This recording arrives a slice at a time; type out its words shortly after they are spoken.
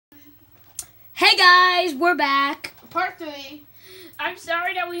Hey guys, we're back. Part 3. I'm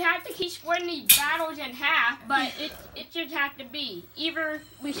sorry that we have to keep splitting these battles in half, but it just has to be. Either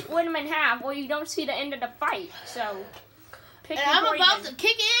we split them in half or you don't see the end of the fight. So, pick And your I'm poison. about to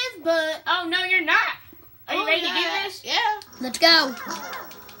kick his butt. Oh, no, you're not. Are you ready to do this? Yeah. Let's go.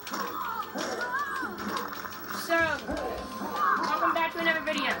 So, welcome back to another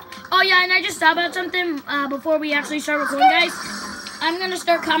video. Oh yeah, and I just thought about something before we actually start recording, guys. I'm gonna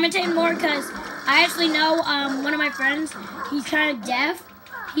start commentating more because I actually know one of my friends. He's kind of deaf.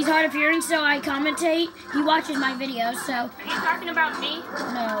 He's hard of hearing, so I commentate. He watches my videos, so. Are you talking about me?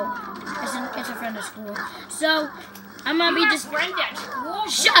 No, it's a friend of school. So I'm gonna You be have just. friends at school?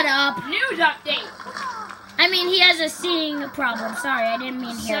 Shut up. News update. I mean, he has a seeing problem. Sorry, I didn't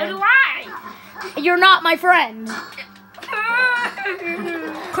mean So hearing. do I. You're not my friend.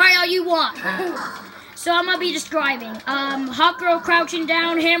 Cry all you want. So I'm gonna be describing. Hot girl crouching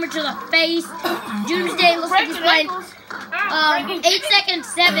down, hammer to the face. Doomsday looks like he's playing. 8 seconds.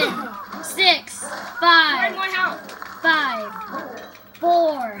 7, 6, 5, One help. 5,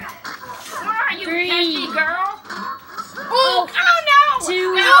 4, Where are you, 3. pesky girl? Oh, no!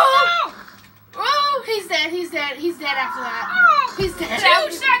 2. No! Oh, he's dead. He's dead. He's dead after that. Oh, He's dead.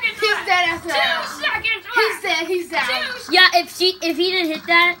 2 seconds He's left. dead after 2 that. seconds left. He's dead. He's down. 2 Yeah, if he didn't hit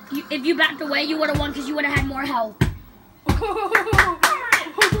that, if you backed away, you would have won because you would have had more health.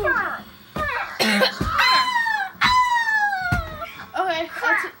 Okay.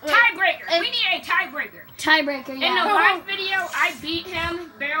 Tiebreaker. We need a tiebreaker. Tiebreaker, In the yeah. last video, I beat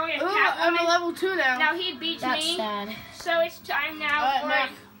him barely a Ooh, I'm a Catwoman. level 2 now. Now he beats That's me. sad. So it's time now Alright, for Mac.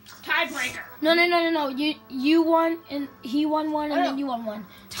 a tiebreaker. No. You won and he won one and then you won one.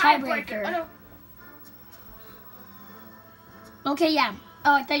 Tiebreaker. Oh, no. Okay, yeah.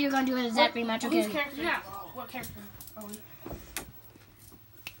 Oh, I thought you were gonna do it as that rematch. Whose Okay. character? No. What character are we?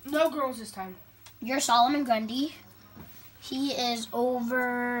 No girls this time. You're Solomon Grundy. He is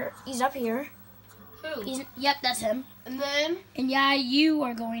over. He's up here. Who? Yep, that's him. And then And yeah, you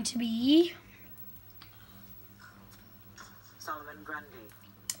are going to be. Solomon Grundy.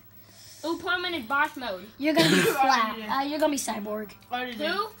 Ooh, put him in his boss mode. You're gonna be Already flat. did. You're gonna be cyborg. already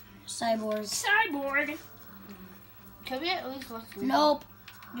did. Who? Cyborg. Cyborg. Can we at least look? Nope.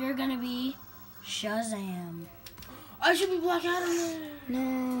 You're gonna be Shazam. I should be Black Adam.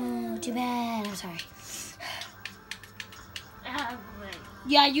 No, too bad. I'm sorry. Oh, great.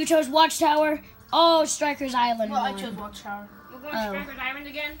 Yeah, you chose Watchtower. Oh, Striker's Island. Well, I won. chose Watchtower. We're going Oh. to Striker's Island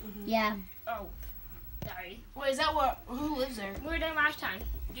again? Yeah. Oh, sorry. Wait, is that what? Who lives there? We were there last time.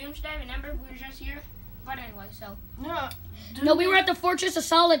 Doomsday, remember? We were just here. But anyway, so. No. No, we were at the Fortress of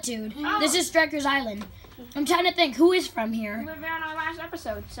Solitude. Oh. This is Striker's Island. I'm trying to think who is from We here. were there on our last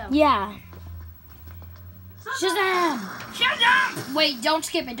episode, so. Yeah. Shazam! Shut up! Wait, don't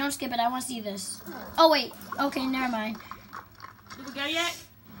skip it. Don't skip it. I want to see this. Oh wait. Okay, never mind. Did we go yet?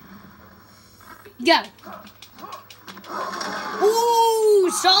 Go. Ooh,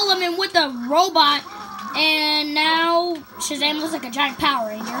 Solomon with the robot, and now Shazam looks like a giant Power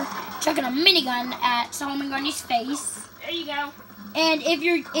Ranger, chucking a minigun at Solomon Grundy's face. There you go. And if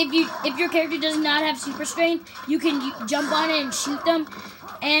your character does not have super strength, you can jump on it and shoot them.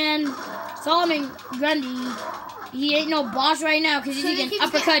 And Solomon Grundy, he ain't no boss right now because he's getting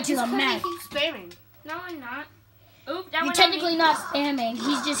uppercut to the neck. He keeps spamming. No, I'm not. Oop, that You're one technically not spamming.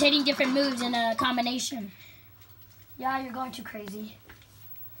 He's just hitting different moves in a combination. Yeah, you're going too crazy.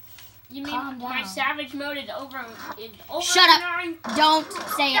 You mean Calm my down. savage mode is over? Shut up. 9? Don't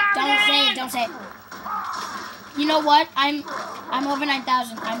say it. Don't say it. Don't say it. You know what? I'm over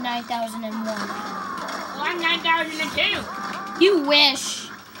 9,000. I'm 9,001. Well, I'm 9,002. You wish.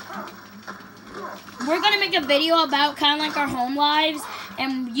 We're gonna make a video about kind of like our home lives,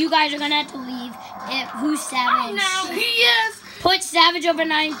 and you guys are gonna have to leave. Who's Savage? Oh, no. Yes. Put Savage over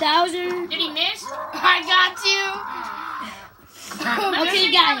 9,000. Did he miss? I got you. Let me Okay, show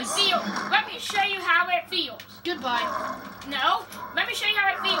you how it guys. feels. Let me show you how it feels. Goodbye. No, let me show you how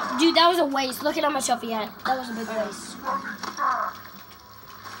it feels. Dude, that was a waste. Look at how much health he had. That was a big waste.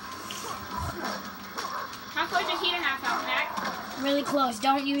 How close is he to half health, Mac? Really close.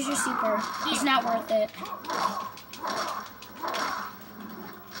 Don't use your super. It's not worth it.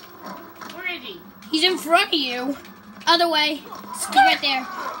 Where is he? He's in front of you. Other way. He's right there.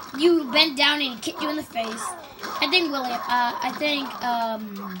 You bent down and he kicked you in the face. I think William.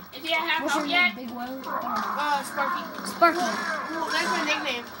 Is he at half What's your health name? yet? Big Will? Sparky. Sparky. Well, that's my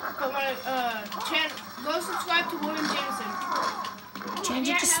nickname. But my channel. Go subscribe to William Jameson. Change Is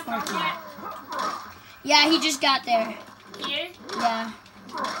he it at to half health Sparky. yet? Yeah, he just got there. He is? Yeah.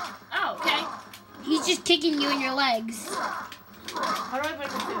 Oh, okay. He's just kicking you in your legs. How do I break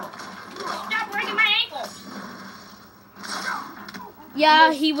the two? Stop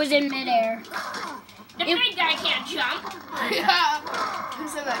Yeah, he was in midair. The big guy can't jump. Yeah. Who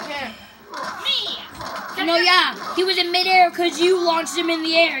said I can't? Me. No, yeah, he was in midair because you launched him in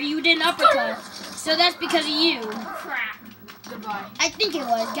the air. You did an uppercut. So that's because of you. Crap. Goodbye. I think it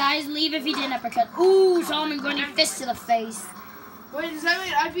was. Guys, leave if he did an uppercut. Ooh, Solomon Grundy fist to the face. Wait, does that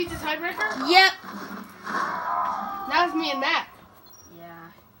mean I beat the tiebreaker? Yep. That was me and Matt. Yeah.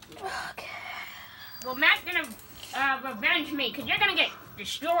 Okay. Well, Matt's gonna revenge me because you're gonna get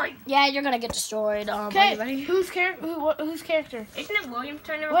destroyed. Yeah, you're gonna get destroyed. Okay. Whose character? Isn't it William's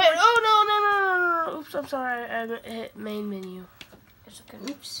turn to Wait. record? Oh no. Oops. I'm sorry. I hit main menu. It's okay.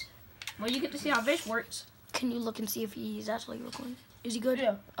 Oops. Well, you get to see how this works. Can you look and see if he's actually recording? Is he good?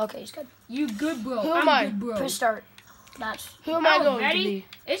 Yeah. Okay, he's good. You good, bro. Who am I? Good, bro. Press start. That's. Who am I Oh, going ready? to be?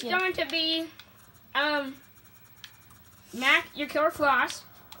 It's Yeah. going to be, Mac, your Killer Frost,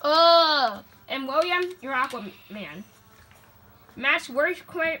 and William, your Aquaman. Matt's worst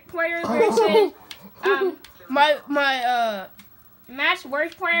player versus, Matt's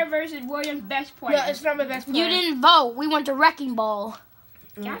worst player versus William's best player. No, it's not my best player. You didn't vote. We went to Wrecking Ball.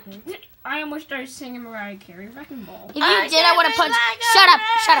 Yeah. I almost started singing Mariah Carey, Wrecking Ball. If you did, I would have punched. Shut up.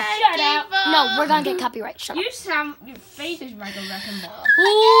 Shut up. Shut up. No, we're gonna get copyright. Shut up. Your face is like a wrecking ball.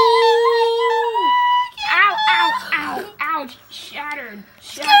 Ooh. Ow. Ouch. Shattered.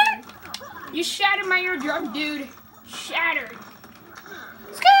 You shattered my eardrum, dude. Shattered.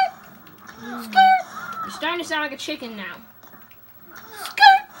 You're starting to sound like a chicken now.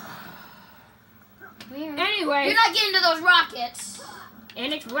 Weird. Anyway, You're not getting to those rockets.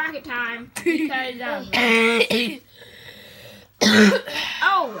 and it's rocket time because,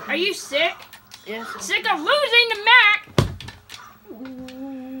 oh, are you sick? Yes. Sick of losing to Mac?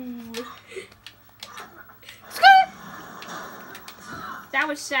 That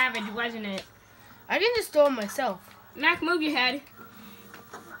was savage, wasn't it? I can just throw him myself. Mac, move your head.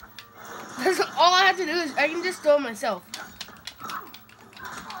 That's all I have to do is I can just throw him myself.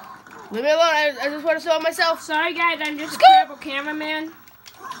 Leave me alone. I just want to throw him myself. Sorry, guys, I'm just a terrible cameraman.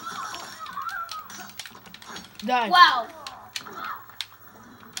 Die. Wow.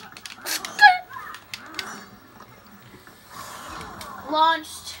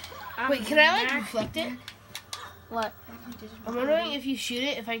 Launched. Wait, can I like Mac. reflect it? What? I'm wondering if you shoot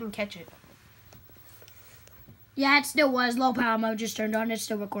it, if I can catch it. Yeah, it still was. Low power mode just turned on. It's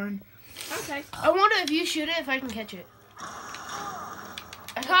still recording. Okay. I wonder if you shoot it, if I can catch it.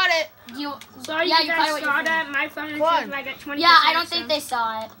 I caught it. You. Sorry, Yeah, you you guys caught it with saw your that. My phone is Come just on. like at 20%. Yeah, I don't think they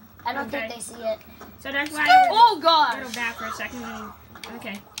saw it. I don't Okay. think they see it. So that's why I Oh was gosh. back for a second.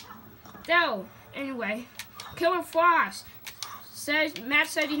 Okay. So, anyway. Killer Frost says, Matt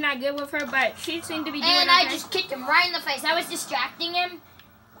said he's not good with her, but she seemed to be doing And okay. I just kicked him right in the face. I was distracting him.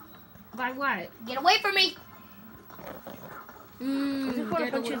 By what? Get away from me. just wanna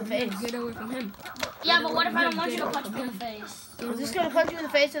punch you in the face. Get away from him. Yeah, but what if I don't want you to punch me in the face? I'm just gonna punch you in the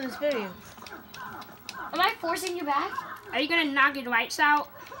face in this video. Am I forcing you back? Are you gonna knock his lights out?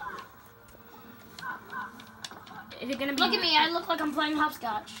 Is it gonna be? Look at me. I look like I'm playing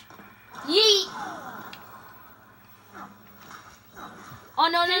hopscotch. Yeet. Oh,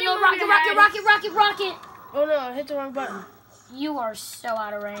 no. Can you move your Rocket. Oh no, I hit the wrong button. You are so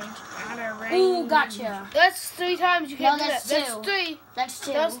out of range. Out of range. Ooh, gotcha. That's 3 times. You can't No, do that's that. That's two. 3. That's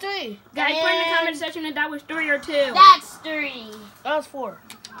 2. That was 3. Guys, put in the And- comment section if that was 3 or 2. That's 3. That was 4.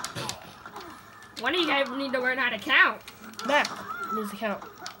 One of you guys need to learn how to count. Matt needs to count.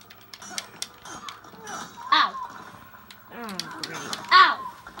 Ow. Oh, great. Ow.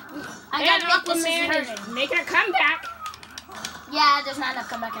 I And gotta make this Aquaman is hurting. is making a comeback. Yeah, there's not enough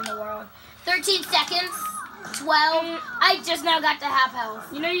comeback in the world. 13 seconds. 12. I just now got to half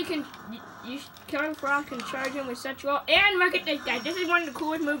health. You know you can, Killer Frost can charge him with such roll. And look at this guy. This is one of the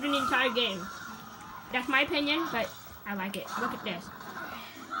coolest moves in the entire game. That's my opinion, but I like it. Look at this.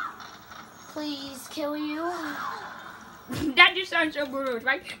 Please kill you. That just sounds so brutal,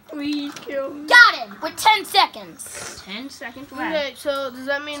 right? Please kill me. Got him with 10 seconds. 10 seconds left. Okay, so does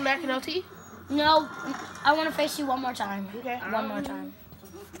that mean Mac and LT? No, I want to face you one more time. Okay. One more time.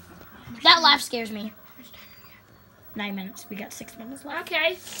 That laugh scares me. 9 minutes. We got 6 minutes left.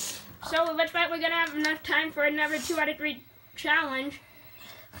 Okay, so it looks like we're gonna have enough time for another 2 out of 3 challenge,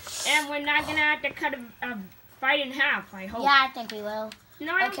 and we're not gonna have to cut a fight in half. I hope. Yeah, I think we will.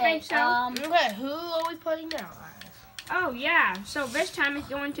 No, I don't Okay. think so. Okay, who are we playing now? Oh yeah. So this time it's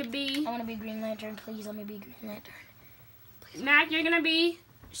going to be I want to be Green Lantern. Please let me be Green Lantern. Mac. You're gonna be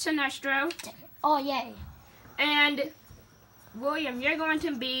Sinestro, Oh, yay. and William, you're going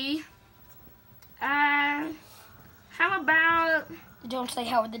to be. How about Don't say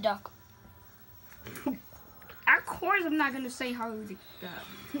Howard the Duck. Aquaman? course I'm not gonna say how the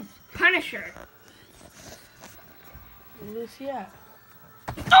Punisher. Where's he at?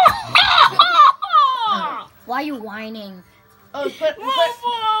 Why are you whining? Oh,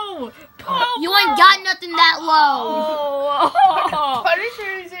 You ain't got nothing that low.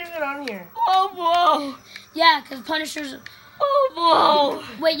 Punisher isn't even on here. Yeah, because Punisher's...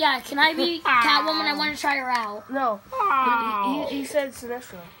 Wait, yeah, can I be Catwoman? I want to try her out. No. He said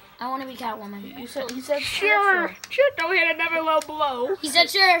Sinestro. I want to be Catwoman. He said Sure. Sinestro. Sure, don't hit another low blow. He said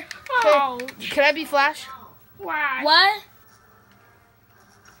sure. Oh, Can I be Flash? why? What?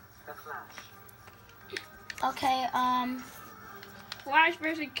 The Flash. Okay, Flash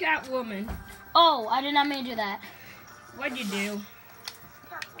versus Catwoman. Oh, I did not mean to do that. What'd you do?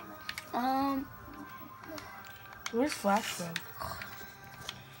 Catwoman. Where's Flash from?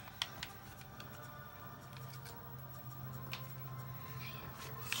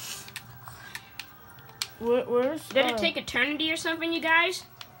 Where's... Did it take eternity or something, you guys?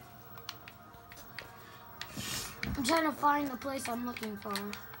 I'm trying to find the place I'm looking for.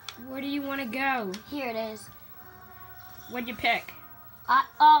 Where do you want to go? Here it is. What'd you pick?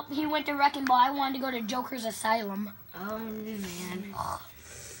 He went to Wrecking Ball. I wanted to go to Joker's Asylum. Oh, man.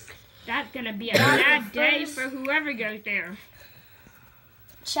 That's gonna be a bad day for whoever goes there.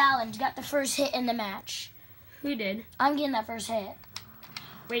 Challenge. Got the first hit in the match. Who did? I'm getting that first hit.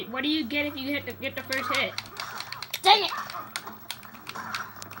 Wait, what do you get if you get the first hit? Dang it!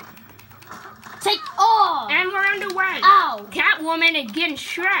 Take... Oh! And we're underway. Ow! Catwoman is getting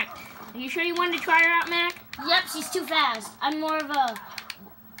shreked. Are you sure you wanted to try her out, Mac? Yep, she's too fast. I'm more of a...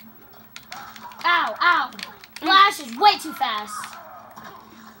 Ow, ow. Flash is way too fast.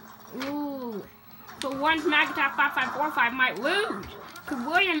 Ooh. For once, Mac Attack 5545 might lose. Could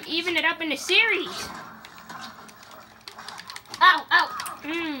William even it up in the series? Ow, ow.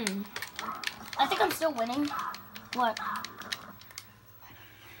 I think I'm still winning. What?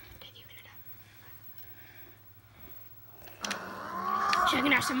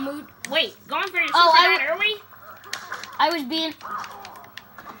 Checking out some mood. Wait, going for your super Oh, that early? I was being...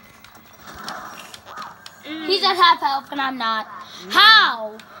 He's at half health and I'm not.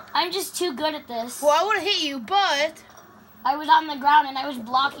 How? I'm just too good at this. Well, I would have hit you, but... I was on the ground and I was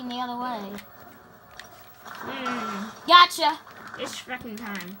blocking the other way. Gotcha. It's freaking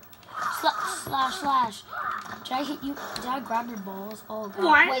time. Slash, slash. Did I hit you? Did I grab your balls? Oh, God.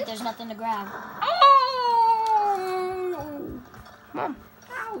 What? Wait, there's nothing to grab. Oh! Mom.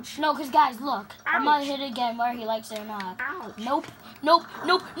 Ouch. No, because, guys, look. I'm going Ouch. to hit it again whether he likes it or not. Ouch. Nope. Nope.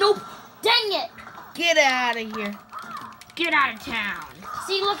 Nope. Nope. Dang it. Get out of here. Get out of town.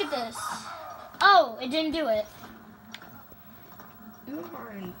 See, look at this. Oh, it didn't do it. You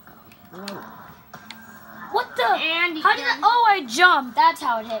are in low. What the? And How did that? Oh, I jumped. That's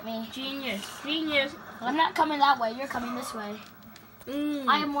how it hit me. Genius. Genius. I'm not coming that way. You're coming this way.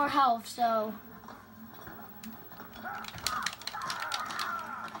 I have more health, so.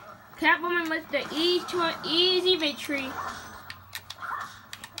 Catwoman with the easy victory.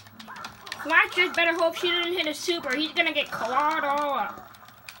 Flash just better hope she didn't hit a super. He's gonna get clawed all up.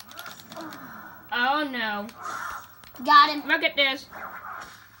 Oh no. Got him. Look at this.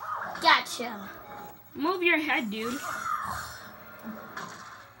 Gotcha. Move your head, dude.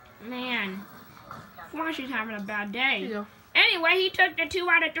 Man. Flash is having a bad Here you day. go. Anyway, he took the 2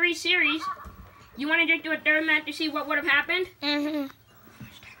 out of 3 series. You want to just do a third match to see what would have happened?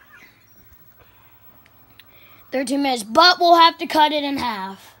 13 minutes, but we'll have to cut it in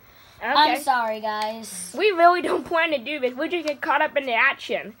half. Okay. I'm sorry, guys. We really don't plan to do this. We just get caught up in the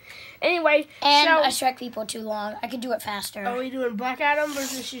action. Anyway, And so... I Shrek people too long. I could do it faster. Are we doing Black Adam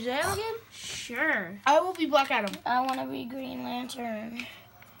versus Shazam again? Sure. I will be Black Adam. I want to be Green Lantern.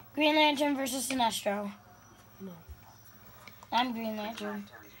 Green Lantern versus Sinestro. No. I'm Green Lantern.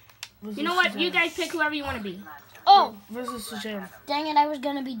 You know what? You guys pick whoever you want to be. Oh, Versus Shazam. dang it. I was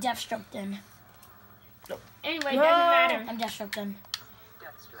going to be Deathstroke then. Anyway, No. doesn't matter. I'm Deathstroke then.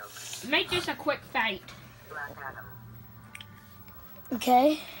 Deathstroke. Make this a quick fight. Black Adam.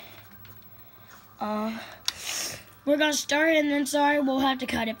 Okay. We're going to start and then, sorry, we'll have to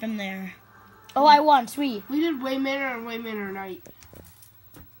cut it from there. Oh, I won. Sweet. We did Waymaker and Waymaker Night.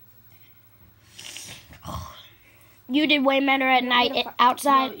 You did way better at night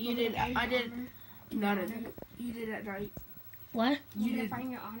outside. No, you did. I did. Not at night. You did at night. What? You did.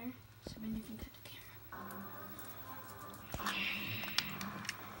 Find your honor, so then you can cut the camera.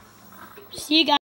 See you guys.